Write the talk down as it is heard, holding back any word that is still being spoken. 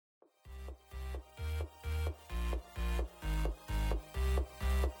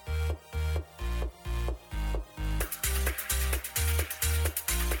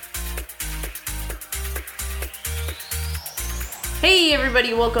Hey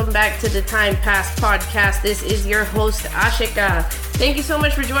everybody, welcome back to the Time Pass Podcast. This is your host, Ashika. Thank you so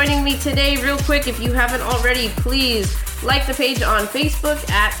much for joining me today. Real quick, if you haven't already, please like the page on Facebook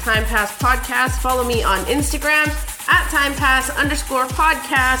at Time Pass Podcast. Follow me on Instagram at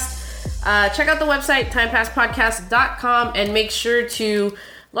TimePass_podcast. Check out the website, timepasspodcast.com, and make sure to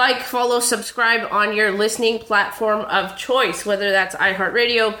like, follow, subscribe on your listening platform of choice, whether that's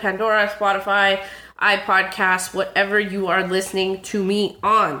iHeartRadio, Pandora, Spotify, iPodcast, whatever you are listening to me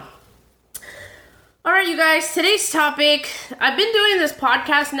on. All right, you guys, today's topic, I've been doing this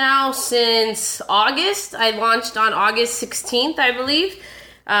podcast now since August. I launched on August 16th, I believe.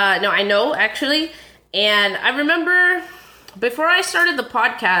 Actually. And I remember before I started the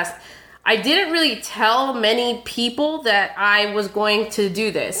podcast, I didn't really tell many people that I was going to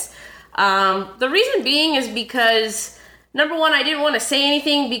do this. The reason being is because, number one, I didn't want to say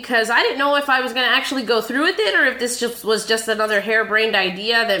anything because I didn't know if I was going to actually go through with it or if this was just another harebrained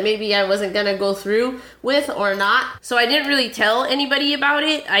idea that maybe I wasn't going to go through with or not. So I didn't really tell anybody about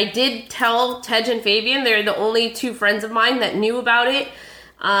it. I did tell Tej and Fabian. They're the only two friends of mine that knew about it.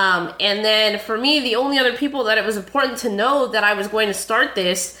 And then for me, the only other people that it was important to know that I was going to start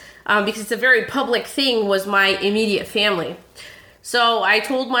this, because it's a very public thing, was my immediate family. So I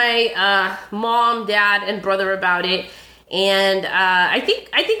told my mom, dad, and brother about it. And I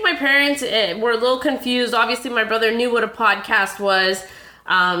think my parents were a little confused. Obviously, my brother knew what a podcast was.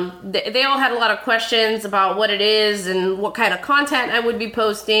 They all had a lot of questions about what it is and what kind of content I would be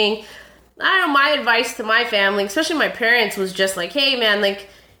posting. I don't know, my advice to my family, especially my parents, was just like, hey, man, like,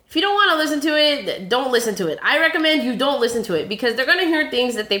 if you don't want to listen to it, don't listen to it. I recommend you don't listen to it because they're going to hear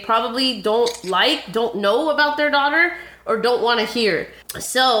things that they probably don't like, don't know about their daughter, or don't want to hear.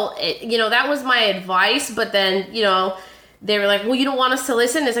 So, that was my advice. But then, they were like, well, you don't want us to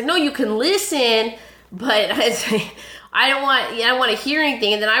listen? It's like, no, you can listen, but I don't want to hear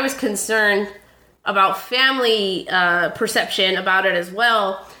anything. And then I was concerned about family perception about it as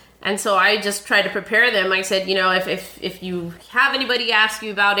well. And so I just tried to prepare them. I said, if you have anybody ask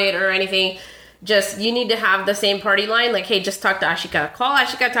you about it or anything, you need to have the same party line. Like, hey, just talk to Ashika. Call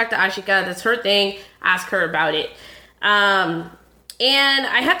Ashika, talk to Ashika. That's her thing. Ask her about it. And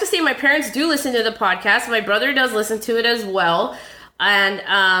I have to say, my parents do listen to the podcast. My brother does listen to it as well. And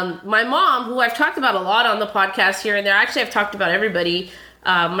my mom, who I've talked about a lot on the podcast here and there. Actually, I've talked about everybody,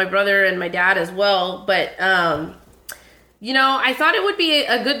 my brother and my dad as well. But I thought it would be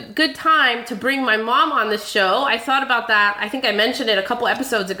a good time to bring my mom on the show. I thought about that. I think I mentioned it a couple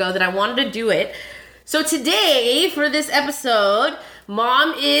episodes ago that I wanted to do it. So today, for this episode,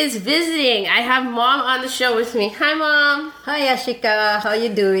 Mom is visiting. I have Mom on the show with me. Hi, Mom. Hi, Ashika. How you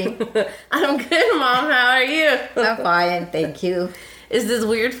doing? I'm good, Mom. How are you? I'm fine, thank you. Is this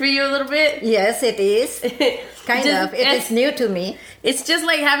weird for you a little bit? Yes, it is. Kind of. It is new to me. It's just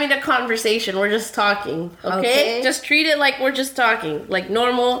like having a conversation. We're just talking, okay? Just treat it like we're just talking, like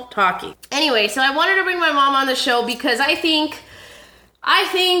normal talking. Anyway, so I wanted to bring my mom on the show because I think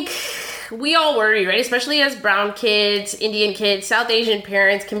we all worry, right? Especially as brown kids, Indian kids, South Asian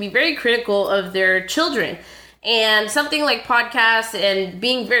parents can be very critical of their children. And something like podcasts and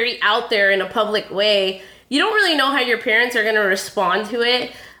being very out there in a public way, you don't really know how your parents are going to respond to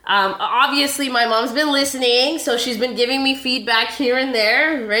it. Obviously, my mom's been listening, so she's been giving me feedback here and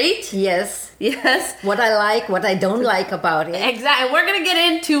there, right? Yes. Yes. What I like, what I don't like about it. Exactly. We're going to get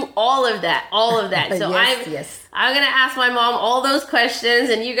into all of that. So yes. I'm going to ask my mom all those questions,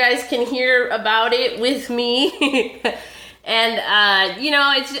 and you guys can hear about it with me. And, I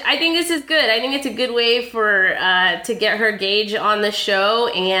think this is good. I think it's a good way to get her gauge on the show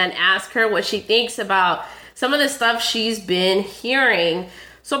and ask her what she thinks about some of the stuff she's been hearing.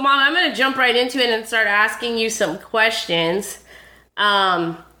 So, Mom, I'm going to jump right into it and start asking you some questions.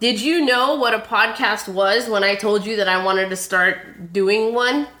 Did you know what a podcast was when I told you that I wanted to start doing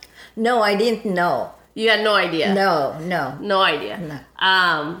one? No, I didn't know. You had no idea? No. No idea? No.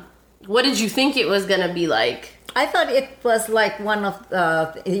 What did you think it was going to be like? I thought it was like one of,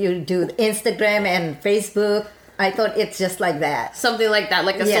 you do Instagram and Facebook. I thought it's just like that. Something like that,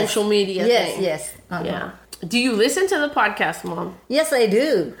 like a social media thing. Yes. Uh-huh. Yeah. Do you listen to the podcast, Mom? Yes, I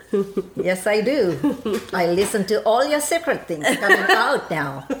do. Yes, I do. I listen to all your secret things coming out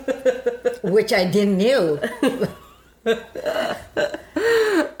now, which I didn't knew.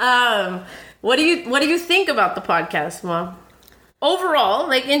 What do you think about the podcast, Mom? Overall,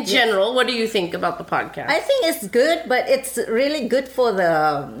 like in general, what do you think about the podcast? I think it's good, but it's really good for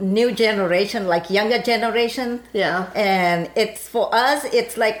the new generation, like younger generation. Yeah. And it's for us,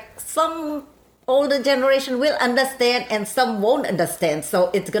 it's like some older generation will understand and some won't understand. So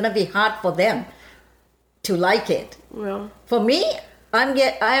it's going to be hard for them to like it. Well, for me,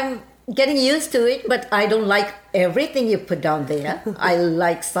 I'm getting used to it, but I don't like everything you put down there. I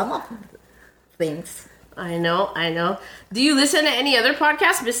like some of things. I know. Do you listen to any other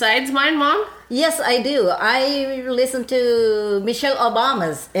podcasts besides mine, Mom? Yes, I do. I listen to Michelle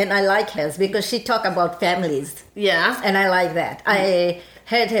Obama's, and I like hers because she talk about families. Yeah. And I like that. I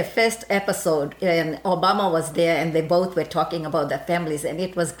heard her first episode, and Obama was there, and they both were talking about their families, and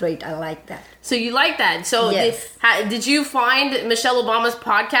it was great. I like that. So you like that. So yes. did you find Michelle Obama's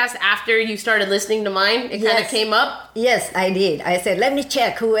podcast after you started listening to mine? It kind of came up? Yes, I did. I said, let me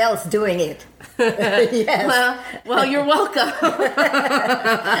check who else doing it. Yes. Well, you're welcome.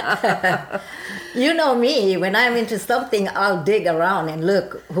 You know me, when I'm into something, I'll dig around and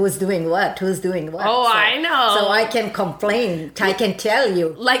look who's doing what. Oh, so, I know. So I can complain. I can tell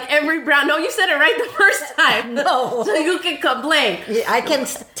you. Like every brown... No, you said it right the first time. No. So you can complain. I can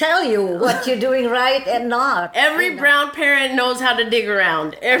tell you what you're doing right and not. Every brown parent knows how to dig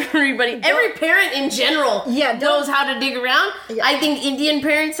around. Every parent in general knows how to dig around. Yeah. I think Indian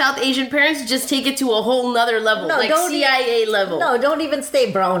parents, South Asian parents just take it to a whole nother level. No, like CIA level. No, don't even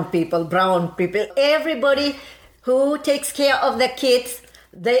say brown people. Everybody who takes care of the kids,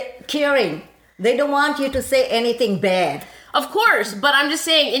 they're caring. They don't want you to say anything bad. Of course, but I'm just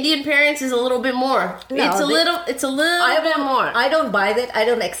saying Indian parents is a little bit more. No, it's a little bit more. I don't buy that. I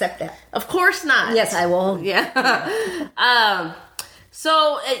don't accept that. Of course not. Yes, I won't. Yeah.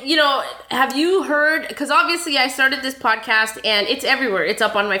 So, have you heard, because obviously I started this podcast and it's everywhere. It's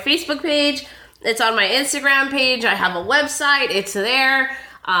up on my Facebook page. It's on my Instagram page. I have a website. It's there.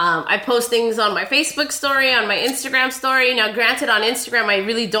 I post things on my Facebook story, on my Instagram story. Now, granted, on Instagram, I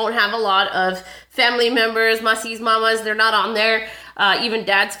really don't have a lot of family members, masis, mamas. They're not on there. Even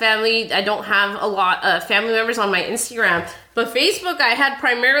Dad's family, I don't have a lot of family members on my Instagram. But Facebook, I had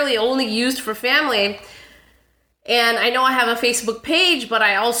primarily only used for family. And I know I have a Facebook page, but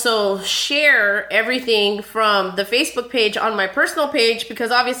I also share everything from the Facebook page on my personal page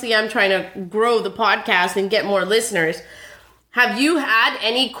because obviously I'm trying to grow the podcast and get more listeners. Have you had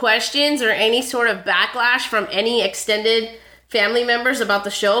any questions or any sort of backlash from any extended family members about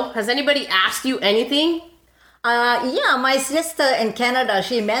the show? Has anybody asked you anything? Yeah, my sister in Canada,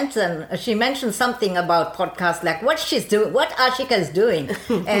 she mentioned something about podcast, like what she's doing, what Ashika is doing.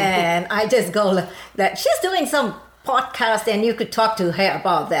 And I just go that she's doing some podcast and you could talk to her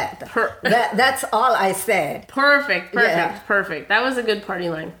about that. That's all I said. Perfect. That was a good party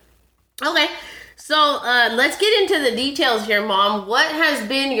line. Okay. So, let's get into the details here, Mom. What has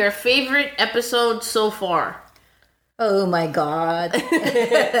been your favorite episode so far? Oh, my God.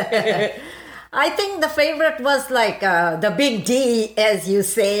 I think the favorite was like the big D, as you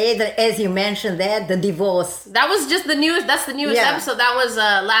say, as you mentioned that, the divorce. That was just the newest, that's the newest episode. That was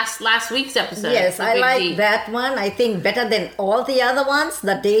last week's episode. Yes, I like that one. I think better than all the other ones,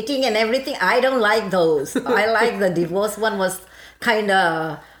 the dating and everything. I don't like those. I like the divorce one was kind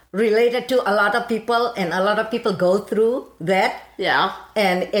of related to a lot of people, and a lot of people go through that. Yeah.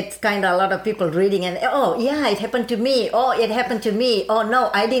 And it's kind of a lot of people reading and, oh, yeah, it happened to me. Oh, it happened to me. Oh,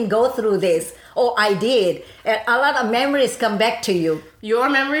 no, I didn't go through this. Oh, I did. And a lot of memories come back to you. Your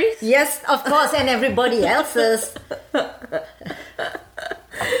memories? Yes, of course, and everybody else's.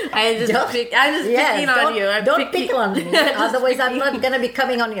 I'm just picking on you. Don't pick on me. Otherwise, I'm not going to be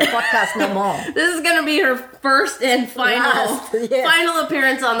coming on your podcast no more. This is going to be her first and final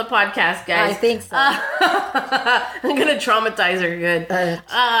appearance on the podcast, guys. I think so. I'm going to traumatize her good.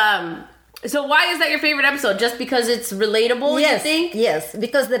 So why is that your favorite episode? Just because it's relatable, yes, you think? Yes,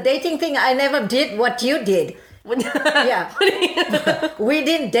 because the dating thing, I never did what you did. Yeah. We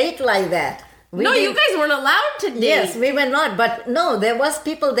didn't date like that. You guys weren't allowed to date. Yes, we were not. But no, there was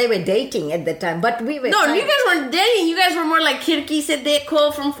people they were dating at the time. But we were. No, you guys weren't dating. You guys were more like kirki se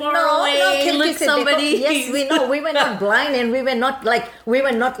dekho from far away. Look somebody. Yes, we know. We were not blind, and we were not like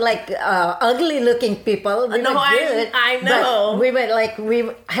ugly looking people. We were good. I know. But we were like we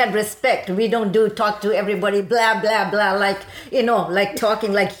had respect. We don't talk to everybody blah blah blah like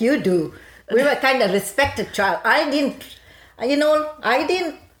talking like you do. We were kind of respected child. I didn't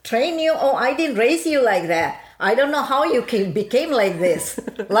train you, or I didn't raise you like that. I don't know how you became like this,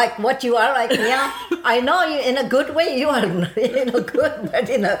 like what you are right now. I know you in a good way. You are good, but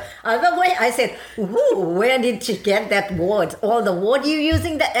in a other way, I said, "Ooh, where did you get that word? All the word you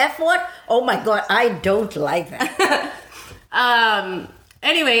using the F word? Oh my God, I don't like that."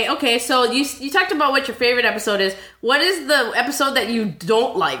 Anyway, okay, so you talked about what your favorite episode is. What is the episode that you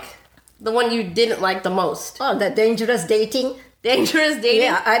don't like? The one you didn't like the most? Oh, the dangerous dating. Dangerous dating?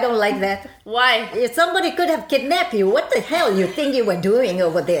 Yeah, I don't like that. Why? If somebody could have kidnapped you, what the hell you think you were doing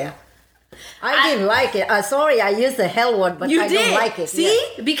over there? I didn't like it. Sorry, I used the hell word, but I don't like it.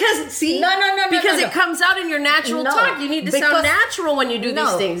 See? Yeah. Because it comes out in your natural talk. You need to sound natural when you do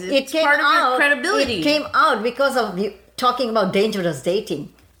these things. It's part of your credibility. It came out because of you talking about dangerous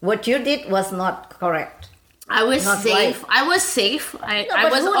dating. What you did was not correct. I was safe. Right. I was safe. I knew?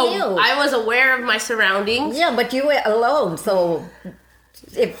 I was aware of my surroundings. Yeah, but you were alone. So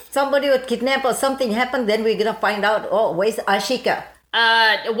if somebody would kidnap or something happened, then we're going to find out, oh, where's Ashika?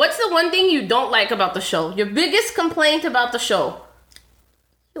 What's the one thing you don't like about the show? Your biggest complaint about the show?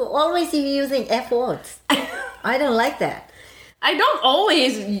 You're always using F words. I don't like that. I don't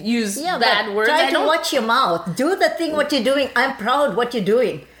always use bad words. Try to watch your mouth. Do the thing what you're doing. I'm proud what you're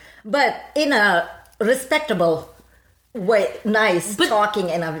doing. But in a respectable way,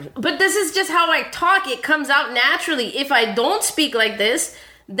 talking and everything. But this is just how I talk. It comes out naturally. If I don't speak like this,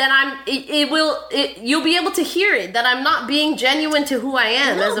 then you'll be able to hear it, that I'm not being genuine to who I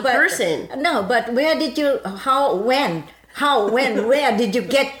am as a person. No, but where did you, where did you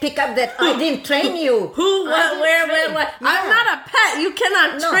pick up that I didn't train you? Who, what, where? Yeah. I'm not a pet. You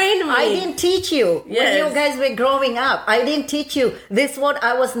cannot train me. I didn't teach you when you guys were growing up. I didn't teach you this word.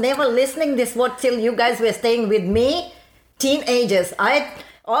 I was never listening this word till you guys were staying with me, teenagers.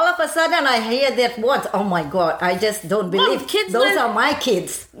 All of a sudden I hear that words. Oh my God, I just don't believe those are my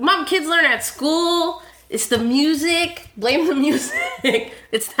kids. Mom, kids learn at school. It's the music. Blame the music.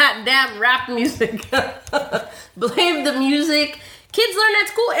 It's that damn rap music. Blame the music. Kids learn at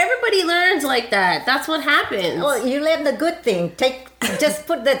school. Everybody learns like that. That's what happens. Oh, you learn the good thing. Just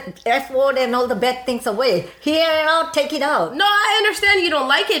put the F word and all the bad things away. Hear it out, take it out. No, I understand you don't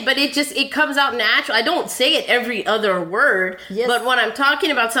like it, but it comes out natural. I don't say it every other word. Yes. But when I'm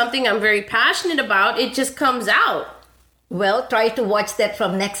talking about something I'm very passionate about, it just comes out. Well, try to watch that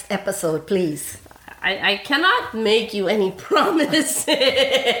from next episode, please. I cannot make you any promises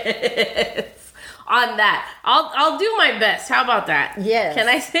on that. I'll do my best. How about that? Yes. Can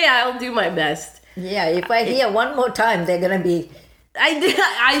I say I'll do my best? Yeah, if I hear one more time, they're going to be...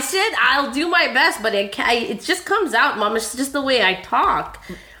 I said I'll do my best, but it just comes out, Mom. It's just the way I talk.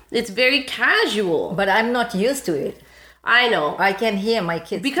 It's very casual. But I'm not used to it. I know. I can hear my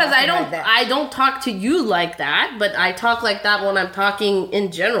kids because I don't talk to you like that, but I talk like that when I'm talking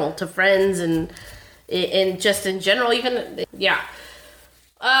in general to friends and just in general, even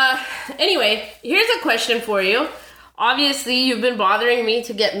anyway, here's a question for you. Obviously, you've been bothering me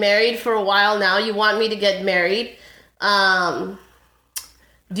to get married for a while now. You want me to get married. Do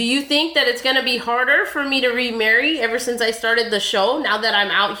you think that it's going to be harder for me to remarry ever since I started the show, now that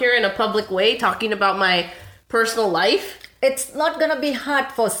I'm out here in a public way talking about my personal life? It's not going to be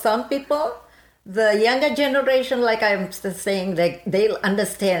hard for some people. The younger generation, like I'm saying, they'll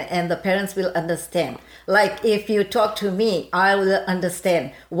understand and the parents will understand. Like if you talk to me, I will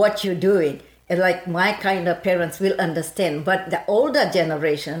understand what you're doing. And like my kind of parents will understand. But the older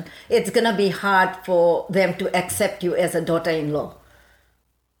generation, it's going to be hard for them to accept you as a daughter-in-law.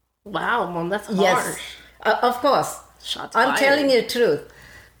 Wow, Mom, that's harsh. Yes, of course. Shots fired. I'm telling you the truth.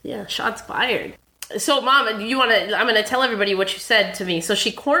 Yeah, shots fired. So, Mom, I'm going to tell everybody what you said to me. So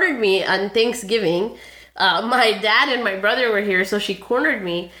she cornered me on Thanksgiving. My dad and my brother were here, so she cornered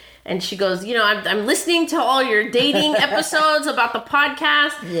me. And she goes, I'm listening to all your dating episodes about the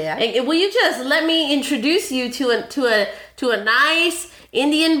podcast. Yeah. And will you just let me introduce you to a nice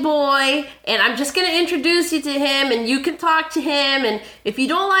Indian boy, and I'm just going to introduce you to him, and you can talk to him. And if you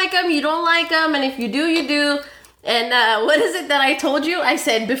don't like him, you don't like him. And if you do, you do. And what is it that I told you? I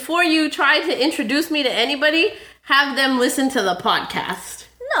said, before you try to introduce me to anybody, have them listen to the podcast.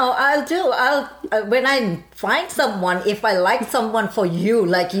 No, I'll do. When I find someone, if I like someone for you,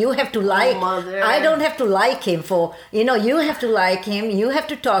 like you have to like, I don't have to like him for, you have to like him, you have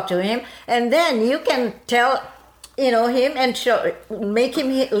to talk to him, and then you can tell, him and make him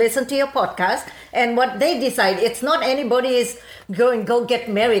listen to your podcast, and what they decide. It's not anybody is go get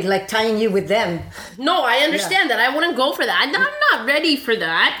married, like tying you with them. No, I understand that. I wouldn't go for that. I'm not ready for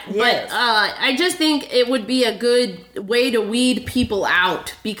that. Yes. But I just think it would be a good way to weed people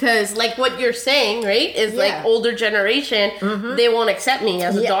out, because like what you're saying, right, is like older generation, they won't accept me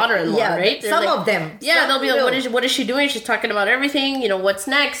as a daughter-in-law, right? They're of them. Yeah, they'll be like, what is she doing? She's talking about everything, what's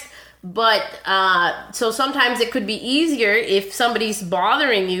next? But, so sometimes it could be easier if somebody's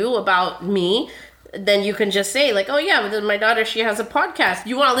bothering you about me, then you can just say like, oh yeah, my daughter, she has a podcast.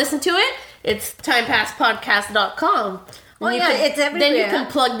 You want to listen to it? It's timepasspodcast.com. Oh yeah, it's everywhere. Then you can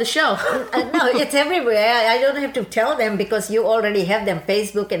plug the show. No, it's everywhere. I don't have to tell them because you already have them,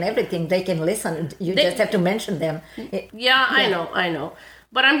 Facebook and everything. They can listen. You just have to mention them. Yeah, I know.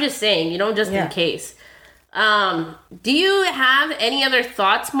 But I'm just saying, just in case. Do you have any other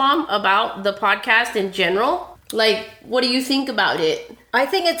thoughts, Mom, about the podcast in general? Like, what do you think about it? I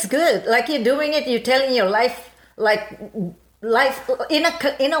think it's good. Like you're doing it, you're telling your life, like life in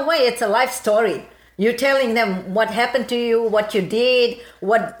a way, it's a life story. You're telling them what happened to you, what you did,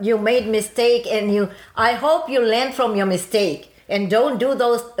 what you made mistake, and I hope you learn from your mistake and don't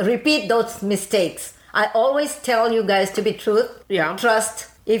repeat those mistakes. I always tell you guys to be truth. Yeah. Trust.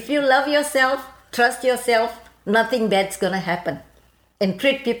 If you love yourself, trust yourself, nothing bad's gonna happen. And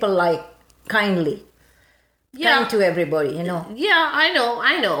treat people like kindly. Yeah. Kind to everybody, Yeah, I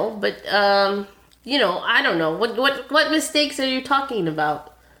know. But, I don't know. What mistakes are you talking about?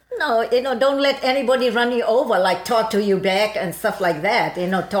 No, don't let anybody run you over, like talk to you back and stuff like that.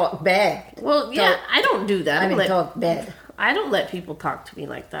 Talk bad. Well, yeah, I don't do that. Talk bad. I don't let people talk to me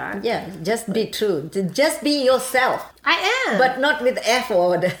like that. Yeah, just be true. Just be yourself. I am. But not with F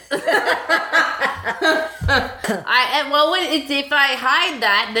word. If I hide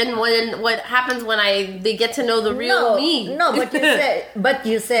that, then what happens when they get to know the real me? No, but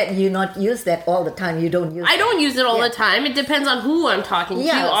you said you not use that all the time. You don't use. I don't use it all the time. It depends on who I'm talking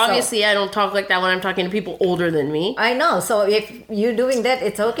to. Obviously, I don't talk like that when I'm talking to people older than me. I know. So if you're doing that,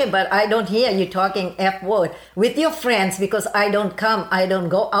 it's okay. But I don't hear you talking F word with your friends because I don't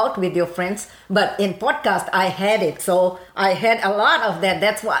go out with your friends. But in podcast, I had it. So I had a lot of that.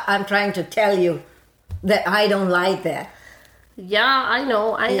 That's why I'm trying to tell you that I don't like that. Yeah, I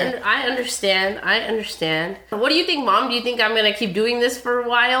know. I understand. What do you think, Mom? Do you think I'm going to keep doing this for a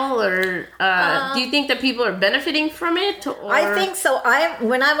while? Or do you think that people are benefiting from it? Or? I think so.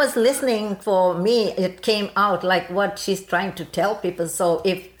 When I was listening, for me, it came out like what she's trying to tell people. So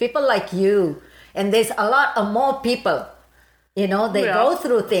if people like you, and there's a lot of more people, they go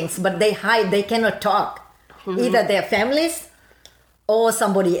through things, but they hide. They cannot talk. Mm-hmm. Either their families or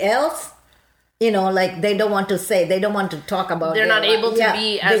somebody else. Like they don't want to say, they don't want to talk about it. They're not able to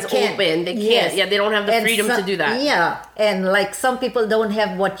be as open. They can't. Yes. Yeah, they don't have the freedom to do that. Yeah. And like some people don't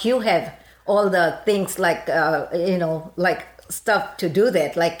have what you have. All the things like, like stuff to do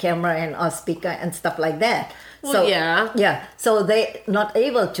that, like camera and a speaker and stuff like that. Well, so, yeah. Yeah. So they're not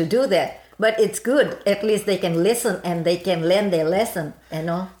able to do that. But it's good. At least they can listen and they can learn their lesson,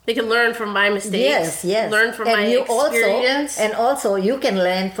 They can learn from my mistakes. Yes. Learn from my experience. Also, you can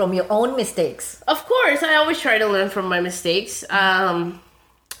learn from your own mistakes. Of course. I always try to learn from my mistakes.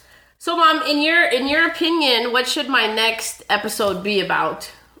 So, Mom, in your opinion, what should my next episode be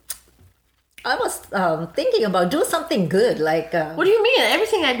about? I was thinking about do something good. Like what do you mean?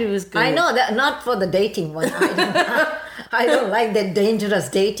 Everything I do is good. I know that, not for the dating one. I don't like the dangerous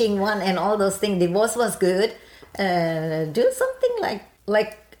dating one and all those things. Divorce was good. Do something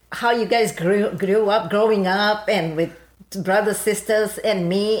like how you guys growing up and with brothers, sisters, and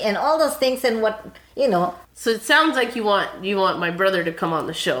me, and all those things, and what. So it sounds like you want my brother to come on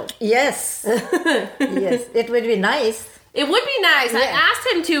the show. Yes, yes, it would be nice. It would be nice. Yeah. I asked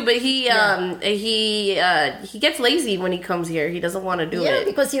him to, but he gets lazy when he comes here. He doesn't want to do it. Yeah,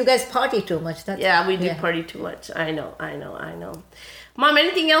 because you guys party too much. We do party too much. I know. Mom,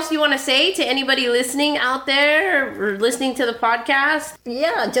 anything else you want to say to anybody listening out there or listening to the podcast?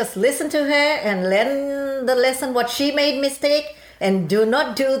 Yeah, just listen to her and learn the lesson what she made mistake, and do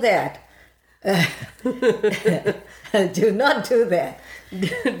not do that. Do not do that.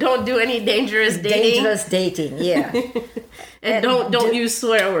 Don't do any dangerous dating. Dangerous dating, yeah. and don't use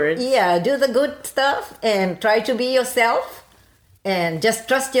swear words. Yeah, do the good stuff and try to be yourself and just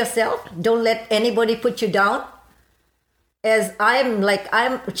trust yourself. Don't let anybody put you down. As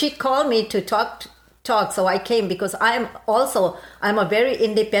she called me to talk, so I came because I'm a very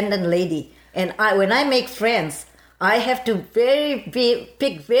independent lady, and when I make friends, I have to pick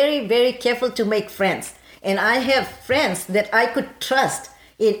very, very careful to make friends. And I have friends that I could trust.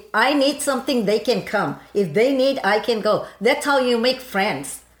 If I need something, they can come. If they need, I can go. That's how you make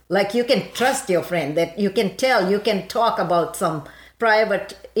friends. Like you can trust your friend, that you can talk about some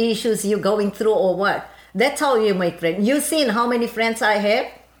private issues you're going through or what. That's how you make friends. You've seen how many friends I have?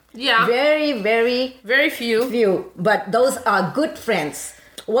 Yeah. Very, very... Very few. Few. But those are good friends.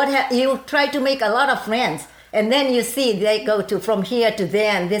 You try to make a lot of friends. And then you see they go from here to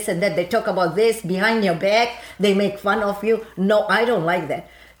there and this and that. They talk about this behind your back. They make fun of you. No, I don't like that.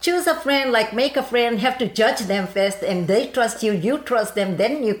 Choose a friend, make a friend, have to judge them first, and they trust you, you trust them,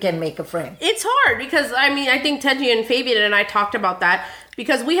 then you can make a friend. It's hard because, I think Teji and Fabian and I talked about that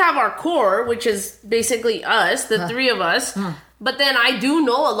because we have our core, which is basically us, the three of us. But then I do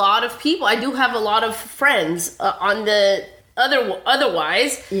know a lot of people. I do have a lot of friends on the...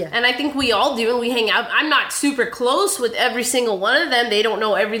 Otherwise, yeah. And I think we all do, and we hang out. I'm not super close with every single one of them. They don't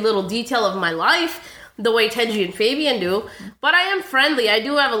know every little detail of my life, the way Tenji and Fabian do, but I am friendly. I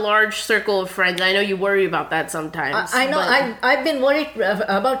do have a large circle of friends. I know you worry about that sometimes. I know. I've been worried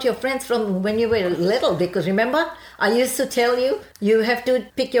about your friends from when you were little, because remember, I used to tell you, you have to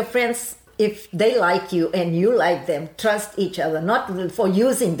pick your friends if they like you and you like them. Trust each other, not for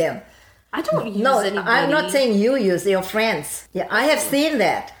using them. I don't use anybody. I'm not saying you use your friends. Yeah, I have seen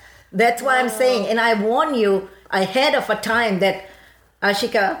that. That's what I'm saying. And I warn you ahead of a time that,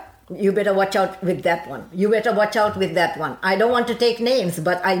 Ashika, you better watch out with that one. You better watch out with that one. I don't want to take names,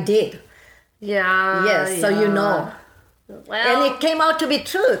 but I did. Yeah. Yes, so you know. Well, And it came out to be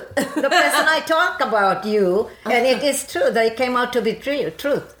truth. The person I talk about you, and it is true. They came out to be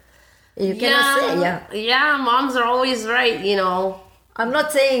truth. You cannot say, Yeah, moms are always right, you know. I'm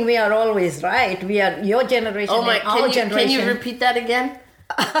not saying we are always right. We are your generation and our generation. Can you repeat that again?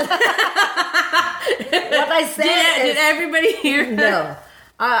 What I said Did everybody hear? No.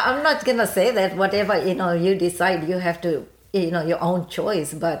 I'm not going to say that whatever, you decide, you have to, your own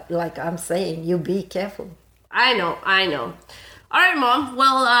choice. But like I'm saying, you be careful. I know. All right, Mom.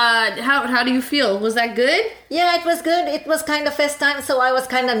 Well, how do you feel? Was that good? Yeah, it was good. It was kind of first time, so I was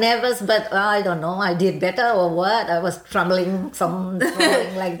kind of nervous, but I don't know. I did better or what? I was trembling, something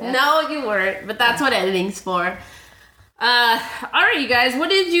like that. No, you weren't, but that's what editing's for. All right, you guys, what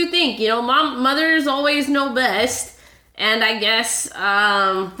did you think? Mothers always know best. And I guess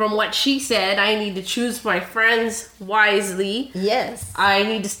from what she said, I need to choose my friends wisely. Yes. I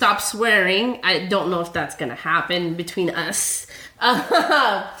need to stop swearing. I don't know if that's going to happen between us.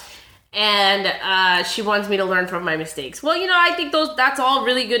 And she wants me to learn from my mistakes. Well, I think that's all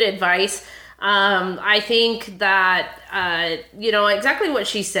really good advice. I think that, exactly what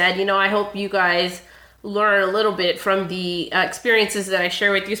she said. I hope you guys learn a little bit from the experiences that I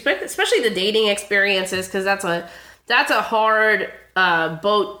share with you, especially the dating experiences, because that's a hard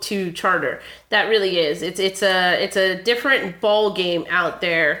boat to charter. That really is. It's a different ball game out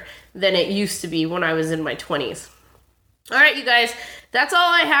there than it used to be when I was in my 20s. All right, you guys, that's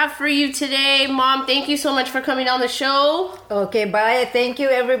all I have for you today. Mom, thank you so much for coming on the show. Okay, bye. Thank you,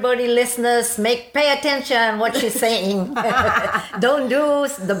 everybody, listeners. Pay attention what she's saying. Don't do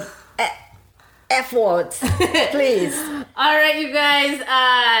the F words, please. All right, you guys,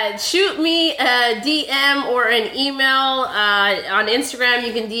 shoot me a DM or an email on Instagram.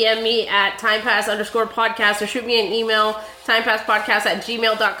 You can DM me at timepass_podcast or shoot me an email,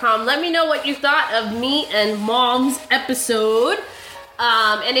 timepasspodcast@gmail.com. Let me know what you thought of me and Mom's episode.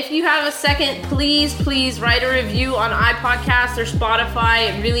 And if you have a second, please write a review on iPodcast or Spotify.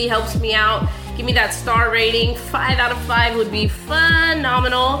 It really helps me out. Give me that star rating. 5 out of 5 would be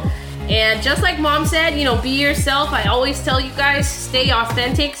phenomenal. And just like Mom said, be yourself. I always tell you guys, stay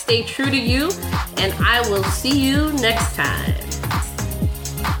authentic, stay true to you, and I will see you next time.